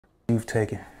You've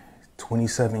taken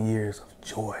 27 years of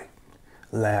joy,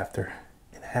 laughter,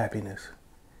 and happiness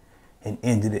and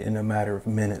ended it in a matter of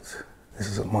minutes. This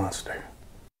is a monster.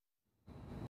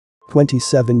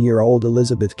 27-year-old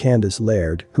Elizabeth Candice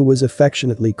Laird, who was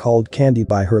affectionately called Candy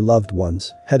by her loved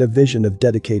ones, had a vision of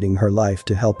dedicating her life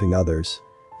to helping others.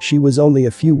 She was only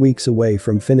a few weeks away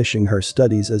from finishing her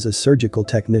studies as a surgical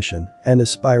technician and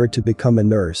aspired to become a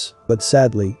nurse, but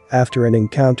sadly, after an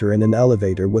encounter in an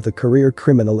elevator with a career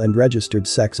criminal and registered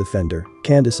sex offender,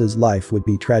 Candice's life would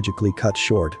be tragically cut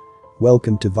short.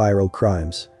 Welcome to Viral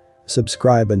Crimes.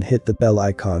 Subscribe and hit the bell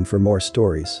icon for more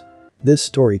stories. This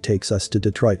story takes us to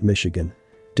Detroit, Michigan.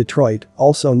 Detroit,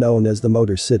 also known as the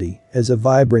Motor City, is a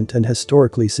vibrant and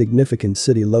historically significant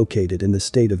city located in the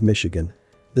state of Michigan.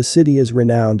 The city is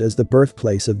renowned as the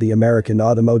birthplace of the American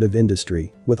automotive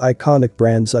industry, with iconic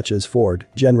brands such as Ford,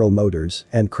 General Motors,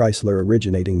 and Chrysler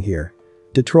originating here.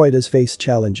 Detroit has faced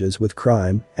challenges with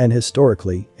crime, and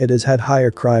historically, it has had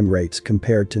higher crime rates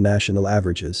compared to national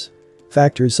averages.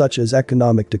 Factors such as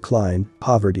economic decline,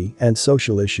 poverty, and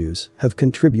social issues have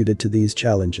contributed to these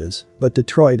challenges, but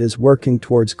Detroit is working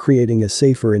towards creating a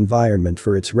safer environment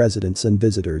for its residents and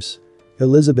visitors.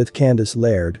 Elizabeth Candice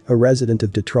Laird, a resident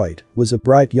of Detroit, was a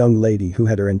bright young lady who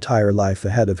had her entire life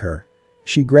ahead of her.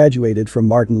 She graduated from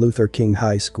Martin Luther King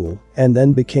High School and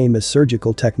then became a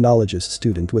surgical technologist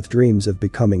student with dreams of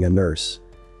becoming a nurse.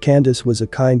 Candice was a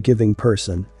kind, giving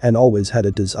person and always had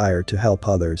a desire to help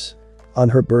others. On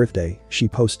her birthday, she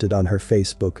posted on her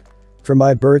Facebook, "For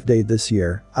my birthday this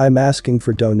year, I'm asking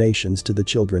for donations to the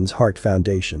Children's Heart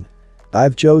Foundation.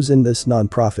 I've chosen this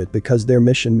nonprofit because their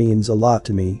mission means a lot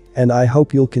to me, and I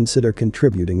hope you'll consider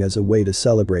contributing as a way to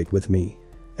celebrate with me.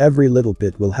 Every little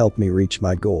bit will help me reach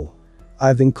my goal."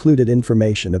 I've included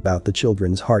information about the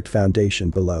Children's Heart Foundation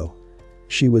below.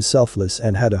 She was selfless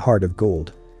and had a heart of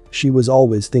gold. She was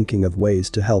always thinking of ways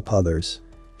to help others.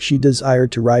 She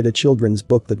desired to write a children's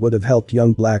book that would have helped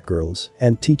young black girls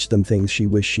and teach them things she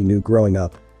wished she knew growing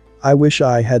up. "I wish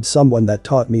I had someone that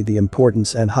taught me the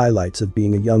importance and highlights of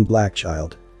being a young black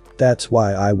child. That's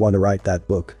why I want to write that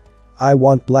book. I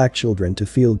want black children to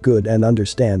feel good and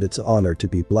understand it's an honor to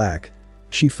be black."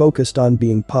 She focused on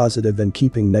being positive and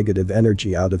keeping negative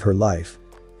energy out of her life.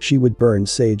 She would burn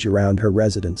sage around her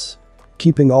residence.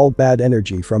 "Keeping all bad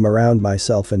energy from around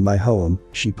myself and my home,"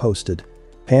 she posted.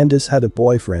 Candice had a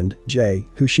boyfriend, Jay,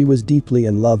 who she was deeply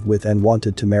in love with and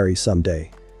wanted to marry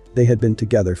someday. They had been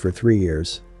together for 3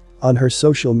 years. On her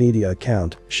social media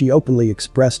account, she openly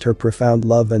expressed her profound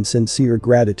love and sincere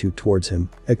gratitude towards him,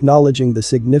 acknowledging the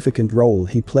significant role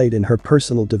he played in her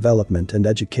personal development and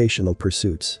educational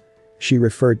pursuits. She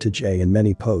referred to Jay in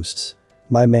many posts.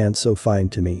 "My man's so fine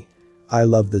to me. I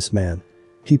love this man.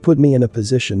 He put me in a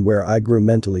position where I grew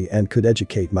mentally and could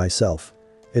educate myself.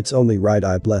 It's only right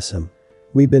I bless him.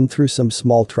 We've been through some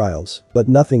small trials, but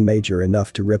nothing major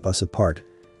enough to rip us apart.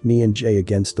 Me and Jay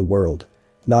against the world.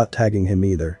 Not tagging him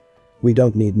either. We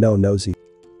don't need no nosy.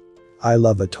 I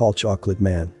love a tall chocolate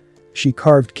man." She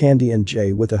carved Candy and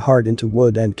Jay with a heart into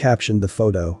wood and captioned the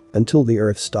photo, "Until the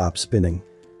earth stops spinning."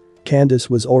 Candice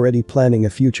was already planning a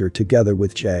future together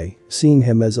with Jay, seeing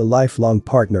him as a lifelong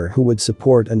partner who would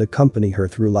support and accompany her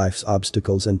through life's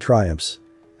obstacles and triumphs.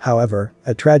 However,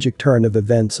 a tragic turn of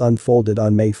events unfolded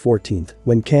on May 14th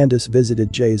when Candice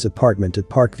visited Jay's apartment at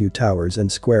Parkview Towers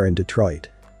and Square in Detroit.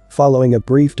 Following a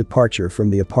brief departure from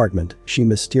the apartment, she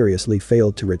mysteriously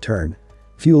failed to return.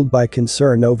 Fueled by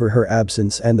concern over her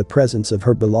absence and the presence of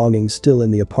her belongings still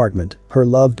in the apartment, her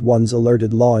loved ones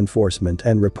alerted law enforcement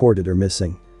and reported her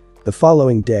missing. The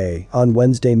following day, on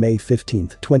Wednesday, May 15,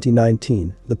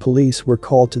 2019, the police were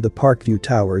called to the Parkview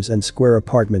Towers and Square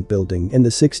apartment building in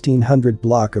the 1600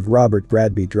 block of Robert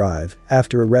Bradby Drive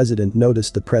after a resident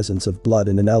noticed the presence of blood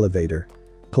in an elevator.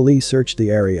 Police searched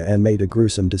the area and made a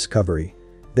gruesome discovery.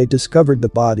 They discovered the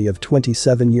body of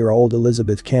 27-year-old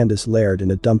Elizabeth Candice Laird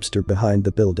in a dumpster behind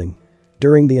the building.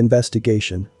 During the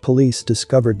investigation, police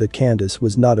discovered that Candice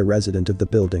was not a resident of the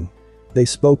building. They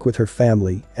spoke with her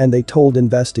family, and they told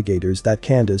investigators that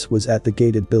Candice was at the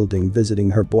gated building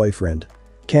visiting her boyfriend.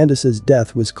 Candice's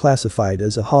death was classified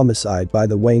as a homicide by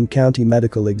the Wayne County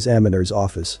Medical Examiner's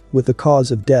Office, with the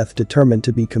cause of death determined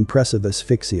to be compressive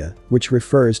asphyxia, which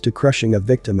refers to crushing a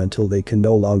victim until they can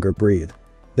no longer breathe.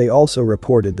 They also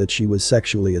reported that she was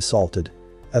sexually assaulted.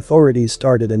 Authorities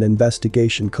started an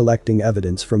investigation collecting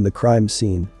evidence from the crime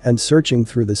scene and searching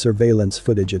through the surveillance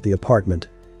footage at the apartment.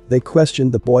 They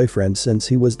questioned the boyfriend since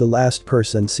he was the last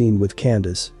person seen with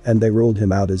Candice, and they ruled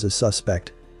him out as a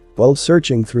suspect. While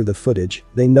searching through the footage,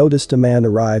 they noticed a man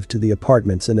arrive to the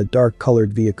apartments in a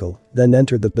dark-colored vehicle, then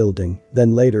enter the building,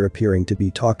 then later appearing to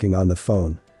be talking on the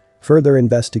phone. Further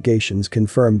investigations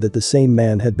confirmed that the same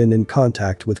man had been in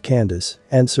contact with Candice,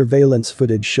 and surveillance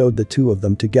footage showed the two of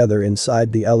them together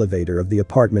inside the elevator of the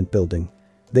apartment building.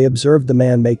 They observed the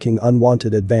man making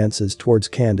unwanted advances towards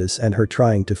Candice and her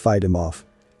trying to fight him off.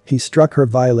 He struck her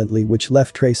violently, which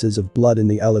left traces of blood in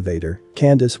the elevator.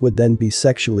 Candice would then be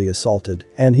sexually assaulted,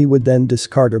 and he would then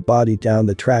discard her body down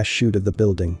the trash chute of the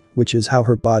building, which is how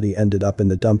her body ended up in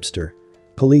the dumpster.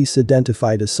 Police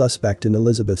identified a suspect in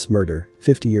Elizabeth's murder,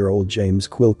 50-year-old James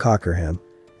Quill Cockerham.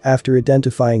 After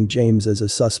identifying James as a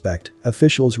suspect,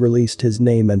 officials released his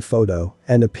name and photo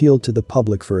and appealed to the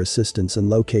public for assistance in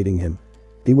locating him.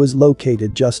 He was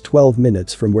located just 12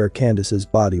 minutes from where Candice's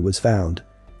body was found.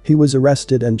 He was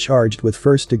arrested and charged with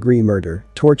first-degree murder,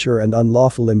 torture and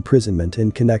unlawful imprisonment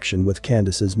in connection with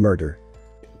Candice's murder.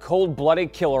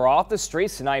 Cold-blooded killer off the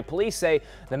streets tonight. Police say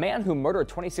the man who murdered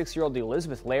 26-year-old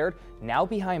Elizabeth Laird now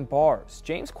behind bars.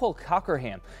 James Quill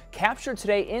Cockerham captured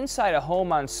today inside a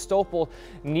home on Stopel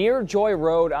near Joy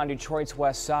Road on Detroit's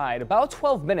west side, about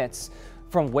 12 minutes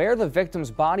from where the victim's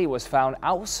body was found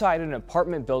outside an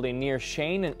apartment building near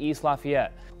Shane and East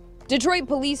Lafayette. Detroit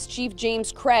Police Chief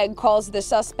James Craig calls the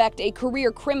suspect a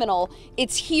career criminal.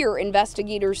 It's here,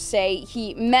 investigators say,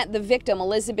 he met the victim,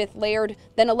 Elizabeth Laird,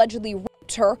 then allegedly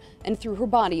raped her and threw her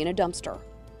body in a dumpster.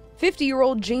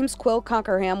 50-year-old James Quill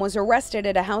Cockerham was arrested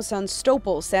at a house on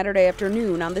Stopel Saturday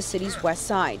afternoon on the city's west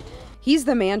side. He's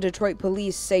the man Detroit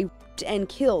police say raped and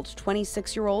killed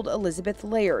 26-year-old Elizabeth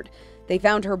Laird. They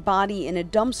found her body in a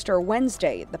dumpster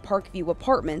Wednesday at the Parkview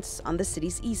Apartments on the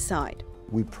city's east side.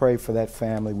 We pray for that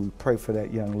family, we pray for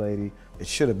that young lady. It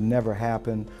should have never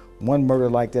happened. One murder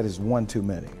like that is one too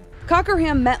many.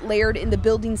 Cockerham met Laird in the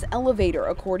building's elevator,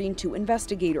 according to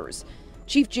investigators.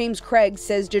 Chief James Craig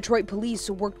says Detroit police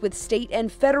worked with state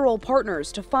and federal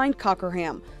partners to find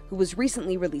Cockerham, who was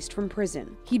recently released from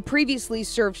prison. He'd previously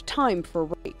served time for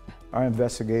rape. Our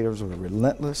investigators were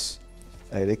relentless.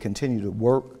 They continue to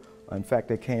work. In fact,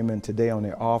 they came in today on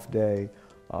their off day,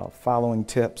 following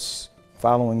tips,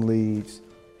 following leads,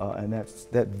 and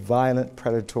that violent,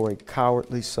 predatory,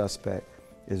 cowardly suspect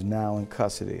is now in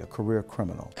custody, a career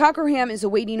criminal. Cockerham is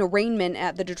awaiting arraignment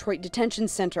at the Detroit Detention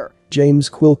Center. James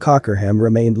Quill Cockerham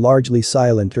remained largely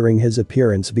silent during his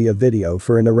appearance via video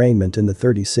for an arraignment in the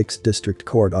 36th District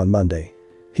Court on Monday.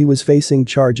 He was facing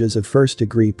charges of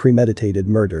first-degree premeditated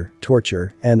murder,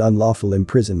 torture, and unlawful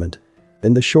imprisonment.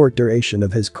 In the short duration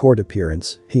of his court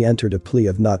appearance, he entered a plea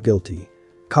of not guilty.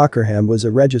 Cockerham was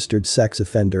a registered sex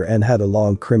offender and had a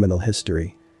long criminal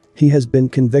history. He has been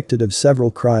convicted of several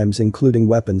crimes including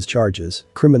weapons charges,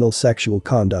 criminal sexual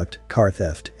conduct, car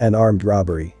theft, and armed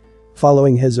robbery.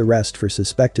 Following his arrest for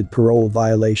suspected parole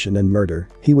violation and murder,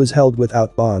 he was held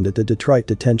without bond at the Detroit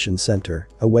Detention Center,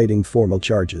 awaiting formal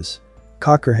charges.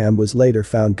 Cockerham was later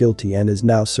found guilty and is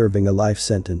now serving a life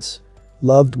sentence.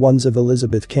 Loved ones of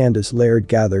Elizabeth Candice Laird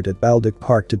gathered at Baldock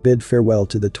Park to bid farewell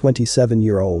to the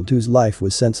 27-year-old whose life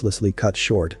was senselessly cut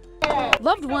short.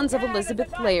 Loved ones of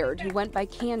Elizabeth Laird, who went by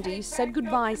Candice, said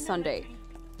goodbye Sunday.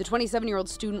 The 27-year-old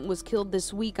student was killed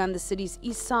this week on the city's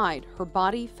east side, her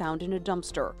body found in a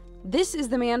dumpster. This is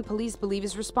the man police believe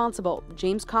is responsible,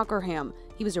 James Cockerham.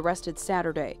 He was arrested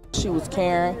Saturday. She was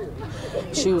caring,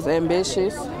 she was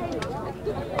ambitious.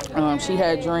 She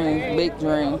had dreams, big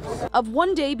dreams. Of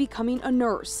one day becoming a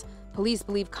nurse. Police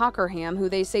believe Cockerham, who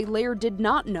they say Laird did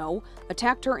not know,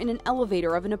 attacked her in an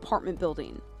elevator of an apartment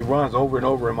building. It runs over and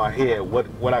over in my head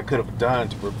what I could have done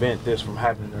to prevent this from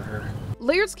happening to her.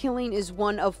 Laird's killing is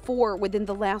one of 4 within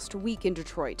the last week in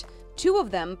Detroit. 2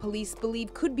 of them police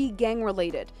believe could be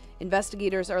gang-related.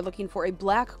 Investigators are looking for a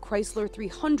black Chrysler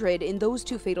 300 in those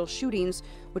 2 fatal shootings,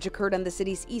 which occurred on the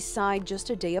city's east side just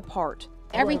a day apart.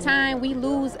 Every time we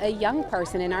lose a young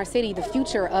person in our city, the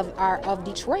future of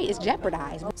Detroit is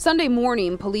jeopardized. Sunday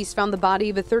morning, police found the body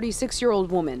of a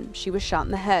 36-year-old woman. She was shot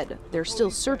in the head. They're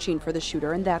still searching for the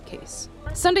shooter in that case.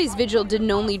 Sunday's vigil didn't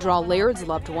only draw Laird's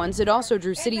loved ones, it also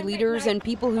drew city leaders and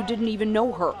people who didn't even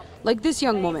know her, like this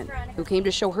young woman, who came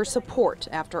to show her support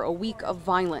after a week of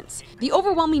violence. The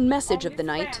overwhelming message of the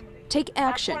night: take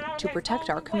action to protect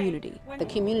our community. The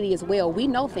community as well, we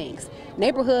know things.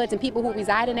 Neighborhoods and people who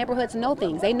reside in neighborhoods know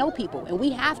things. They know people, and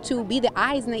we have to be the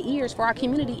eyes and the ears for our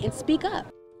community and speak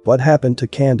up. What happened to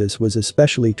Candice was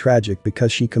especially tragic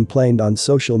because she complained on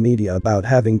social media about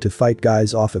having to fight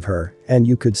guys off of her, and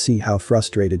you could see how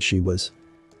frustrated she was.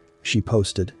 She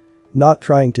posted, "Not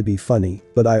trying to be funny,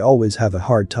 but I always have a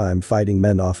hard time fighting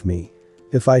men off me.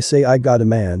 If I say I got a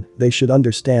man, they should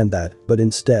understand that, but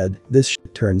instead, this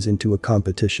shit turns into a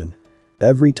competition.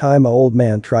 Every time a old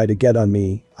man try to get on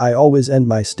me, I always end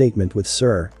my statement with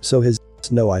sir, so his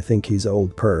know I think he's a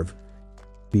old perv.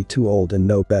 Be too old and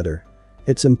know better."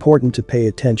 It's important to pay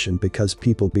attention because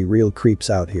people be real creeps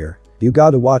out here. You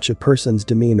gotta watch a person's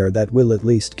demeanor, that will at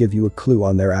least give you a clue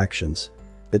on their actions.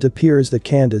 It appears that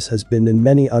Candice has been in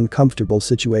many uncomfortable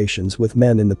situations with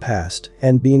men in the past,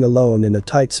 and being alone in a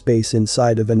tight space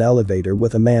inside of an elevator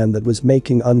with a man that was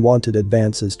making unwanted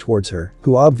advances towards her,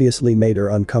 who obviously made her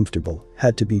uncomfortable,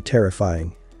 had to be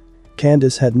terrifying.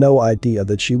 Candice had no idea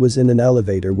that she was in an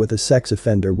elevator with a sex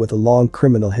offender with a long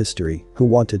criminal history who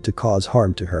wanted to cause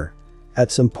harm to her. At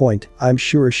some point, I'm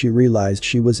sure she realized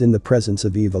she was in the presence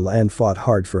of evil and fought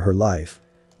hard for her life.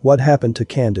 What happened to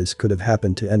Candice could have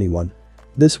happened to anyone.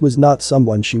 This was not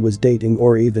someone she was dating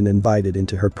or even invited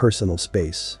into her personal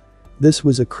space. This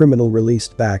was a criminal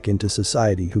released back into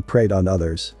society who preyed on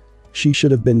others. She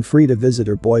should have been free to visit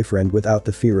her boyfriend without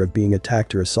the fear of being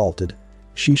attacked or assaulted.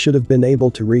 She should have been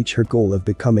able to reach her goal of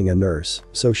becoming a nurse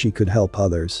so she could help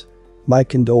others. My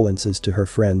condolences to her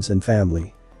friends and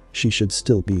family. She should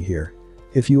still be here.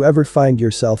 If you ever find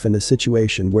yourself in a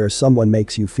situation where someone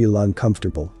makes you feel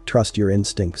uncomfortable, trust your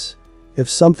instincts. If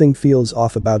something feels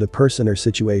off about a person or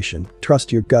situation,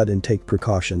 trust your gut and take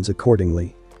precautions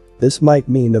accordingly. This might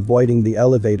mean avoiding the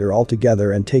elevator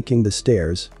altogether and taking the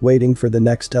stairs, waiting for the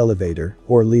next elevator,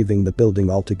 or leaving the building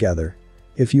altogether.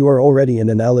 If you are already in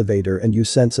an elevator and you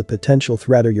sense a potential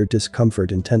threat or your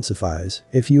discomfort intensifies,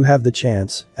 if you have the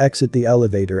chance, exit the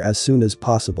elevator as soon as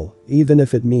possible, even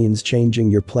if it means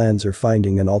changing your plans or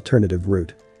finding an alternative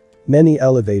route. Many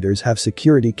elevators have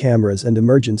security cameras and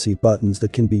emergency buttons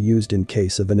that can be used in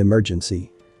case of an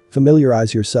emergency.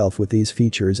 Familiarize yourself with these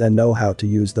features and know how to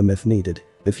use them if needed.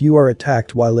 If you are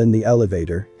attacked while in the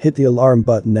elevator, hit the alarm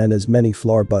button and as many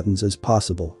floor buttons as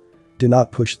possible. Do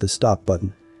not push the stop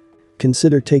button.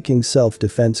 Consider taking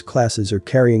self-defense classes or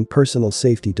carrying personal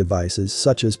safety devices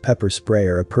such as pepper spray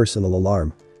or a personal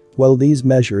alarm. While these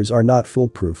measures are not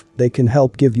foolproof, they can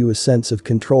help give you a sense of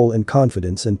control and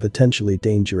confidence in potentially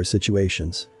dangerous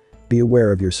situations. Be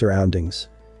aware of your surroundings.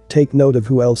 Take note of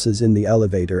who else is in the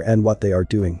elevator and what they are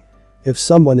doing. If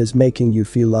someone is making you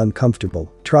feel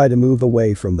uncomfortable, try to move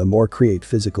away from them or create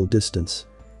physical distance.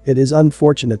 It is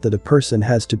unfortunate that a person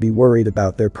has to be worried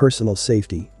about their personal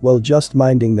safety while just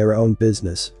minding their own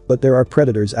business, but there are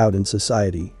predators out in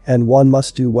society, and one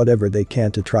must do whatever they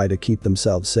can to try to keep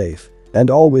themselves safe. And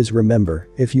always remember,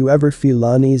 if you ever feel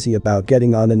uneasy about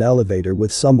getting on an elevator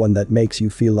with someone that makes you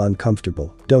feel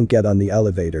uncomfortable, don't get on the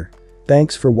elevator.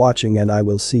 Thanks for watching and I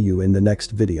will see you in the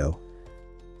next video.